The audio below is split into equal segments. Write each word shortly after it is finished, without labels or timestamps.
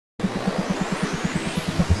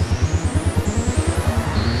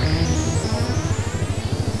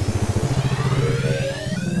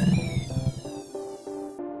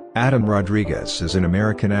Adam Rodriguez is an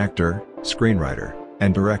American actor, screenwriter,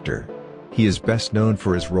 and director. He is best known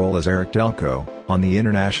for his role as Eric Delco on the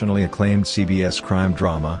internationally acclaimed CBS crime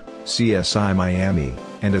drama, CSI Miami,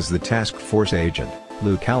 and as the task force agent,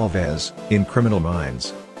 Lou Calavez, in Criminal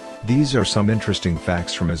Minds. These are some interesting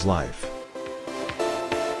facts from his life.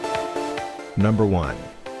 Number 1.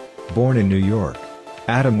 Born in New York.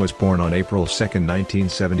 Adam was born on April 2,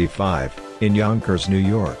 1975, in Yonkers, New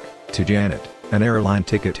York, to Janet, an airline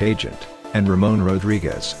ticket agent, and Ramon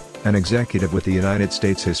Rodriguez, an executive with the United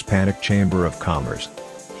States Hispanic Chamber of Commerce.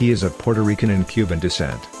 He is of Puerto Rican and Cuban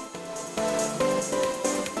descent.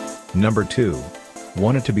 Number 2.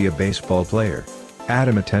 Wanted to be a baseball player.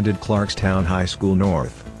 Adam attended Clarkstown High School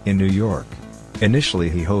North, in New York. Initially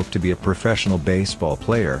he hoped to be a professional baseball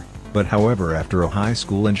player, but however after a high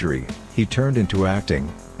school injury, he turned into acting,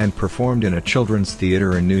 and performed in a children's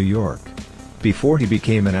theater in New York. Before he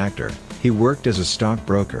became an actor, he worked as a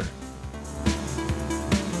stockbroker.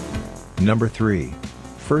 Number 3.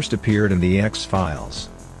 First appeared in The X-Files.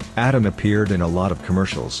 Adam appeared in a lot of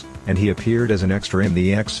commercials, and he appeared as an extra in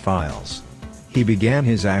The X-Files. He began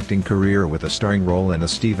his acting career with a starring role in the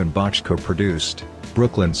Stephen Bochco-produced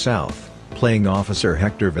Brooklyn South, playing Officer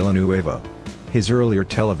Hector Villanueva. His earlier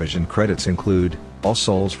television credits include All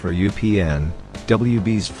Souls for UPN,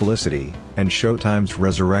 WB's Felicity, and Showtime's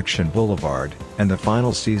Resurrection Boulevard, and the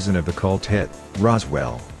final season of the cult hit,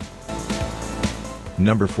 Roswell.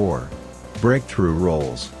 Number 4. Breakthrough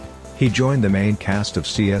roles. He joined the main cast of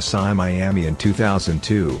CSI Miami in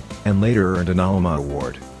 2002, and later earned an Alma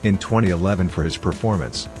Award in 2011 for his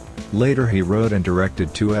performance. Later he wrote and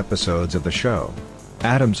directed 2 episodes of the show.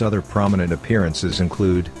 Adam's other prominent appearances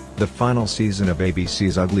include the final season of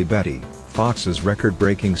ABC's Ugly Betty, Fox's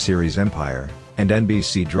record-breaking series Empire, and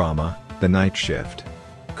NBC drama, The Night Shift.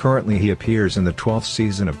 Currently he appears in the 12th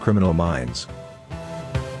season of Criminal Minds.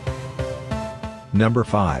 Number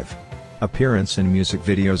 5. Appearance in music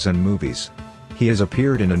videos and movies. He has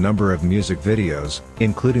appeared in a number of music videos,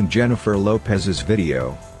 including Jennifer Lopez's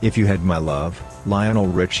video, If You Had My Love, Lionel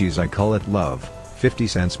Richie's I Call It Love, 50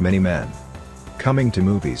 Cent's Many Men. Coming to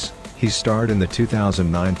movies, he starred in the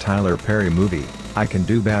 2009 Tyler Perry movie, I Can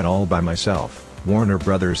Do Bad All By Myself, Warner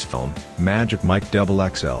Brothers film, Magic Mike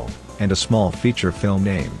XXL, and a small feature film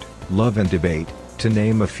named, Love and Debate, to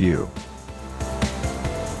name a few.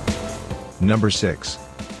 Number 6.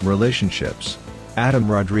 Relationships. Adam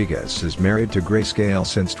Rodriguez is married to Grayscale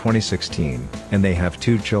since 2016, and they have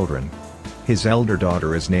 2 children. His elder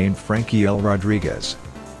daughter is named Frankie L. Rodriguez.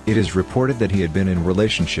 It is reported that he had been in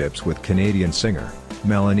relationships with Canadian singer,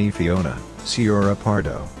 Melanie Fiona, Ciora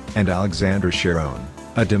Pardo, and Alexandra Sharon,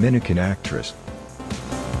 a Dominican actress.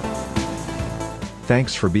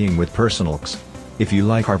 Thanks for being with PersonalX. If you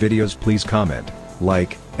like our videos, please comment,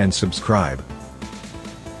 like, and subscribe.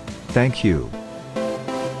 Thank you.